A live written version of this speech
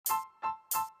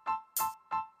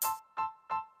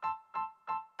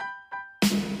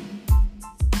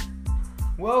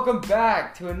Welcome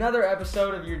back to another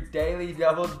episode of your Daily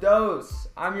Double Dose.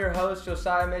 I'm your host,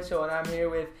 Josiah Mitchell, and I'm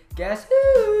here with, guess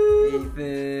who?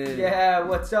 Ethan. Yeah,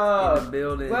 what's up? In the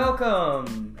building.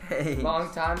 Welcome. Hey.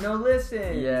 Long time no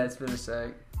listen. Yeah, it's been a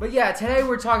sec. But yeah, today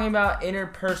we're talking about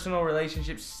interpersonal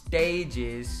relationship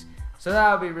stages. So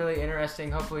that'll be really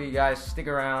interesting. Hopefully you guys stick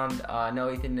around. I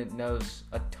know Ethan knows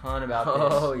a ton about this.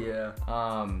 Oh, yeah.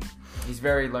 He's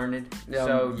very learned.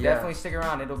 So definitely stick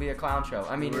around. It'll be a clown show.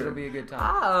 I mean, it'll be a good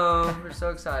time. We're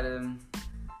so excited.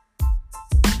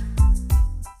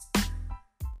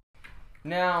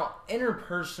 Now,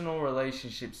 interpersonal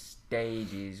relationship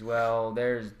stages. Well,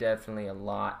 there's definitely a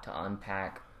lot to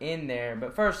unpack in there.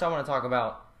 But first, I want to talk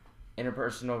about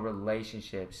interpersonal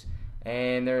relationships.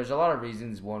 And there's a lot of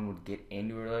reasons one would get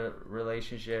into a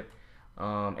relationship.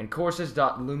 And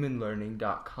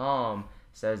courses.lumenlearning.com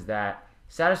says that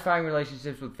satisfying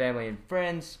relationships with family and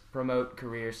friends promote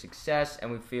career success,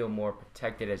 and we feel more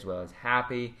protected as well as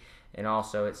happy. And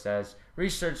also it says,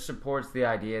 research supports the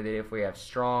idea that if we have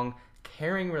strong,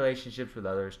 caring relationships with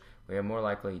others, we are more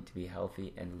likely to be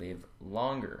healthy and live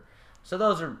longer. So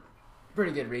those are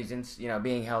pretty good reasons,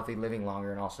 being healthy, living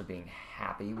longer, and also being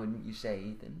happy, wouldn't you say,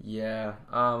 Ethan? Yeah.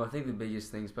 I think the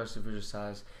biggest thing, especially for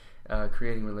Josiah's,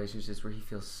 creating relationships where he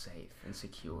feels safe and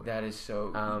secure. That is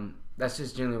so... that's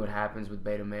just generally what happens with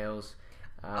beta males.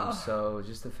 So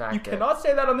just the fact that... You cannot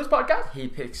say that on this podcast. He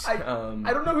picks... I don't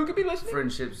know who could be listening.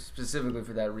 Friendships specifically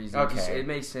for that reason. Okay. It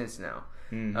makes sense now.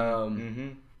 Mm-hmm.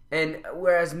 And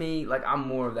whereas me, I'm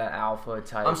more of that alpha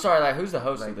type. I'm sorry, who's the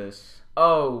host of this?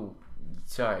 Oh,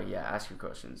 sorry, yeah, ask your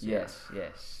questions. Yes.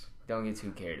 Don't get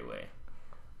too carried away.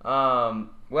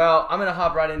 Well, I'm going to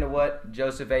hop right into what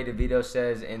Joseph A. DeVito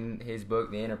says in his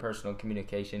book, The Interpersonal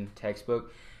Communication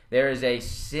Textbook. There is a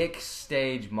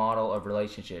 6-stage model of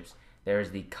relationships. There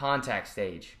is the contact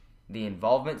stage, the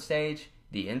involvement stage,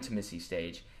 the intimacy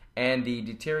stage, and the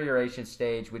deterioration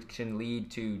stage, which can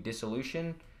lead to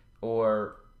dissolution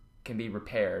or can be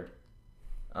repaired.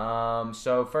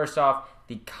 So first off,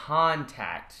 the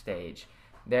contact stage.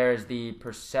 There's the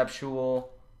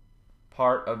perceptual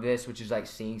part of this, which is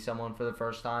seeing someone for the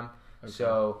first time. Okay.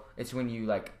 So it's when you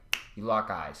lock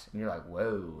eyes and you're like,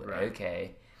 whoa, right.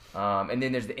 Okay. And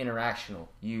then there's the interactional.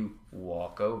 You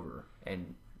walk over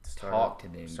and talk to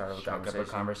them, strike up a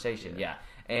conversation. Yeah.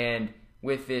 And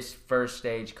with this first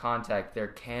stage contact, there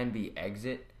can be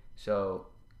exit. So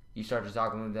you start to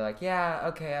talk to them, they're like, yeah,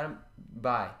 okay,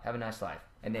 bye, have a nice life,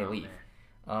 and they leave.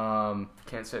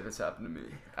 Can't say this happened to me.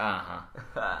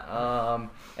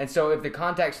 And so if the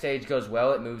contact stage goes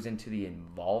well, it moves into the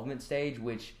involvement stage,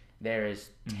 which there is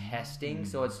testing.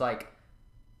 So it's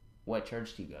what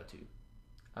church do you go to?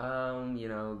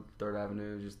 3rd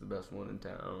Avenue is just the best one in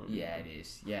town. Yeah, it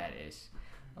is.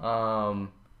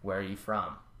 Where are you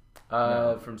from?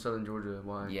 From Southern Georgia.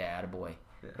 Why? Yeah, attaboy.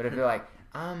 Yeah. But if you're like,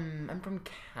 I'm from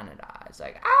Canada, it's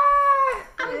like,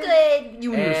 I'm good.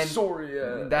 You and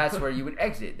sorry. That's where you would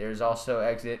exit. There's also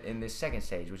exit in this second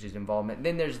stage, which is involvement.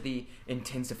 Then there's the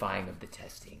intensifying of the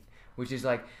testing, which is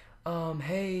hey,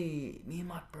 me and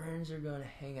my friends are gonna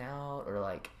hang out,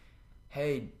 or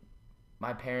hey,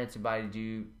 my parents invited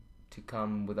you to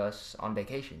come with us on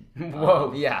vacation.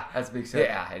 Whoa. Yeah. That's a big step.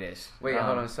 Yeah, it is. Wait,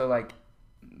 hold on. So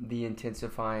the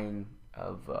intensifying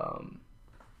of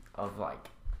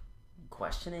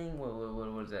questioning?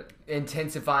 What is that?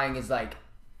 Intensifying is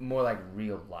more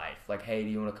real life. Hey, do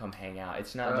you want to come hang out?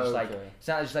 It's not just it's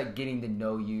not just getting to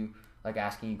know you,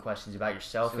 asking you questions about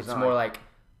yourself. So it's more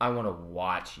I want to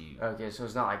watch you. Okay, so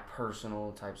it's not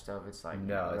personal type stuff. It's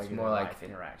no, it's more life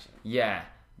interaction. Yeah.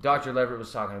 Dr. Leverett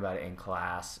was talking about it in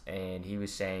class, and he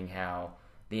was saying how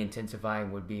the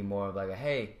intensifying would be more of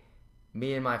hey,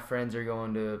 me and my friends are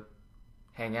going to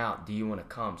hang out. Do you want to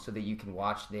come? So that you can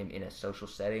watch them in a social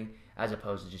setting, as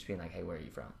opposed to just being hey, where are you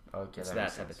from? Okay, it's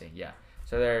that type of thing. Yeah.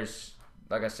 So there's,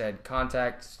 like I said,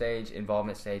 contact stage,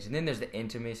 involvement stage, and then there's the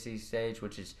intimacy stage,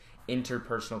 which is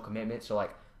interpersonal commitment. So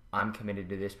I'm committed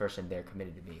to this person, they're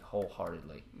committed to me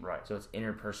wholeheartedly. Right. So it's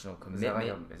interpersonal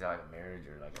commitment. Is that a marriage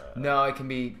or a... No, it can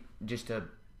be just a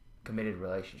committed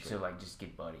relationship. So just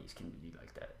get buddies can be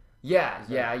like that.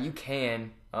 Yeah, you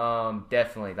can.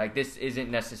 Definitely. This isn't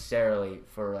necessarily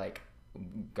for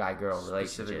guy-girl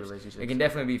relationships. It can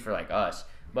definitely be for us.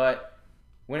 But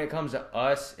when it comes to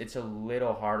us, it's a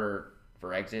little harder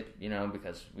for exit,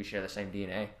 because we share the same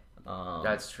DNA.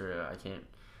 That's true. I can't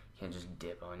just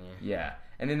dip on you. Yeah.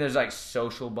 And then there's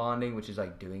social bonding, which is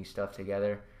doing stuff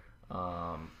together,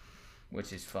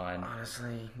 which is fun.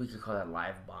 Honestly, we could call that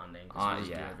live bonding. We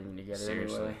just do everything together.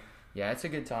 Seriously. Anyway. Yeah, it's a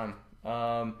good time.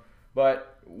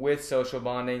 But with social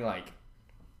bonding,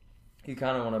 you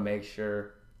kind of want to make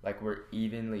sure like we're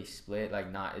evenly split. Like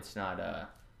it's not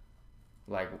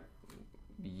like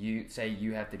you say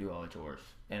you have to do all the chores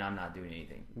and I'm not doing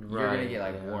anything. You're gonna get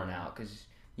like worn out because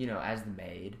as the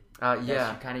maid,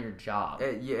 that's kind of your job.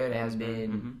 It has and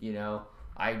been. then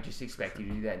I just expect you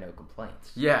to do that, no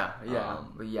complaints. But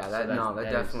that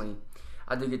definitely.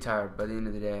 I do get tired. By the end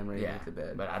of the day, I'm ready to get to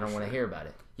bed. But I don't want to hear about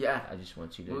it. Yeah, I just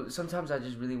want you to. Well, sometimes I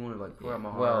just really want to pour out my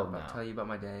heart, tell you about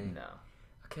my day. No.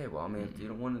 Okay, well, I mean, if you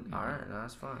don't want to, all right, no,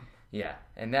 that's fine. Yeah,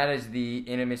 and that is the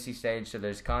intimacy stage. So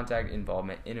there's contact,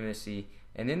 involvement, intimacy,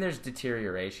 and then there's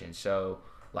deterioration. So,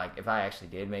 like, if I actually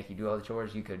did make you do all the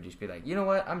chores, you could just be like, you know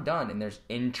what, I'm done. And there's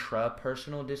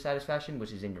intrapersonal dissatisfaction,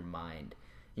 which is in your mind.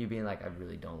 You being like, I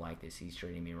really don't like this. He's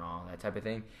treating me wrong, that type of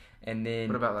thing. And then...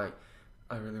 What about, like,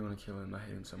 I really want to kill him. I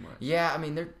hate him so much. Yeah, I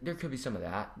mean, there could be some of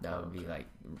that. That would be, like,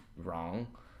 wrong.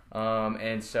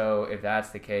 And so if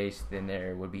that's the case, then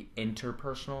there would be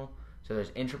interpersonal. So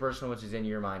there's interpersonal, which is in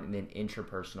your mind, and then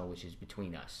intrapersonal, which is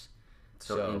between us.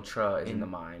 So intra is in the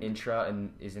mind. Intra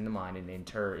is in the mind, and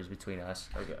inter is between us.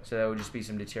 Okay. So that would just be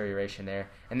some deterioration there.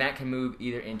 And that can move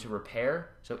either into repair,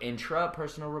 so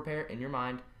intrapersonal repair in your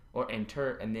mind, or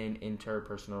inter, and then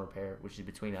interpersonal repair, which is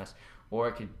between us. Or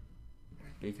it could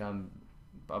become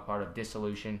a part of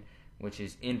dissolution, which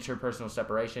is interpersonal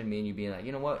separation, me and you being like,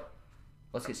 you know what?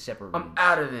 Let's get separate. I'm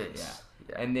out of this.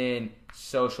 Yeah. And then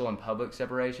social and public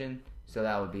separation. So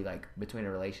that would be like between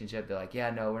a relationship. They're like, yeah,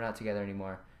 no, we're not together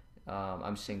anymore.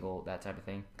 I'm single, that type of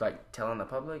thing. Like telling the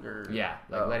public or? Yeah,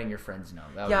 like letting your friends know.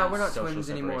 We're not twins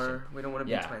anymore. We don't want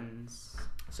to be twins.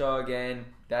 So again,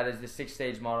 that is the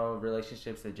 6-stage model of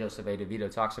relationships that Joseph A. DeVito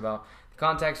talks about. The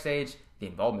contact stage, the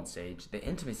involvement stage, the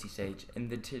intimacy stage, and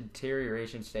the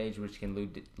deterioration stage, which can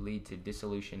lead to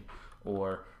dissolution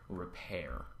or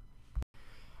repair.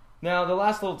 Now, the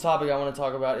last little topic I want to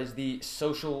talk about is the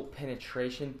social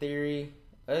penetration theory.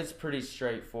 It's pretty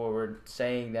straightforward,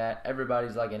 saying that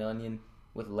everybody's like an onion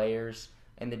with layers,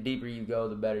 and the deeper you go,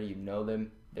 the better you know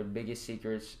them. Their biggest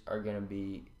secrets are going to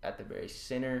be at the very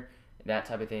center, that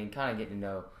type of thing, kind of getting to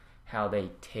know how they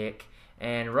tick.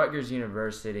 And Rutgers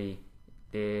University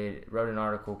wrote an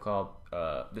article called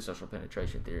The Social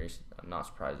Penetration Theory, not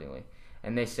surprisingly.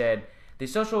 And they said, the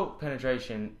social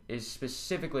penetration is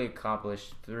specifically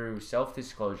accomplished through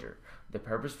self-disclosure, the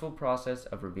purposeful process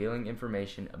of revealing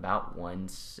information about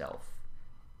oneself.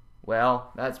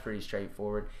 Well, that's pretty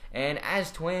straightforward. And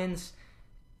as twins,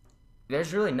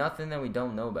 there's really nothing that we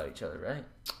don't know about each other, right?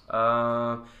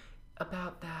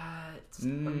 About that.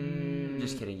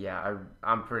 Just kidding. Yeah,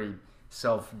 I'm pretty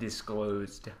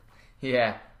self-disclosed.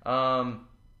 Yeah. I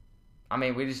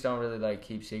mean, we just don't really like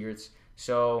keep secrets.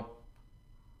 So,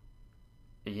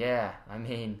 yeah. I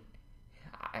mean,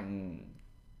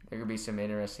 there could be some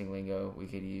interesting lingo we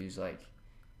could use,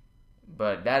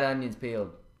 but that onion's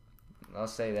peeled. I'll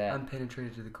say that. I'm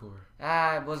penetrated to the core.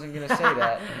 I wasn't gonna say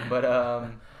that, but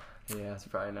yeah, it's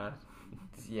probably not.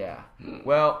 Yeah.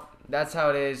 Well, that's how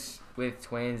it is with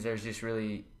twins. There's just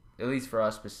really, at least for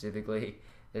us specifically,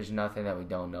 there's nothing that we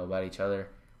don't know about each other.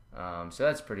 So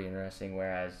that's pretty interesting.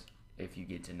 Whereas if you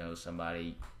get to know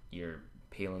somebody, you're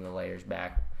peeling the layers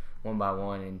back one by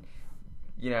one and,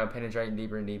 penetrating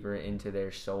deeper and deeper into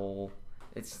their soul.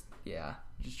 It's,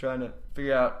 just trying to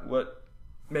figure out what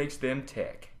makes them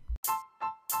tick.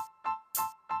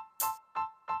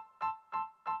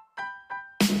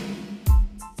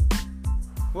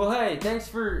 Well, hey, thanks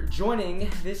for joining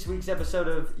this week's episode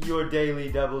of Your Daily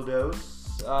Double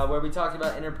Dose, where we talked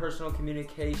about interpersonal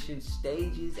communication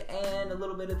stages and a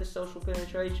little bit of the social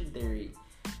penetration theory.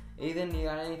 Ethan, you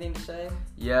got anything to say?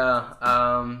 Yeah,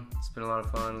 it's been a lot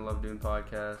of fun. I love doing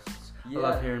podcasts. Yeah. I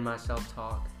love hearing myself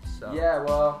talk. So. Yeah,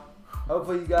 well,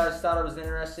 hopefully you guys thought it was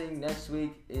interesting. Next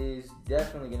week is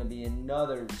definitely going to be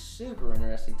another super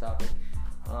interesting topic.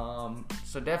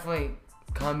 So definitely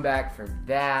come back for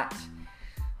that.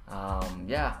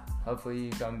 Hopefully you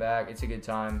come back. It's a good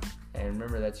time. And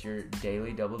remember, that's your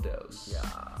daily double dose.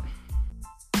 Yeah.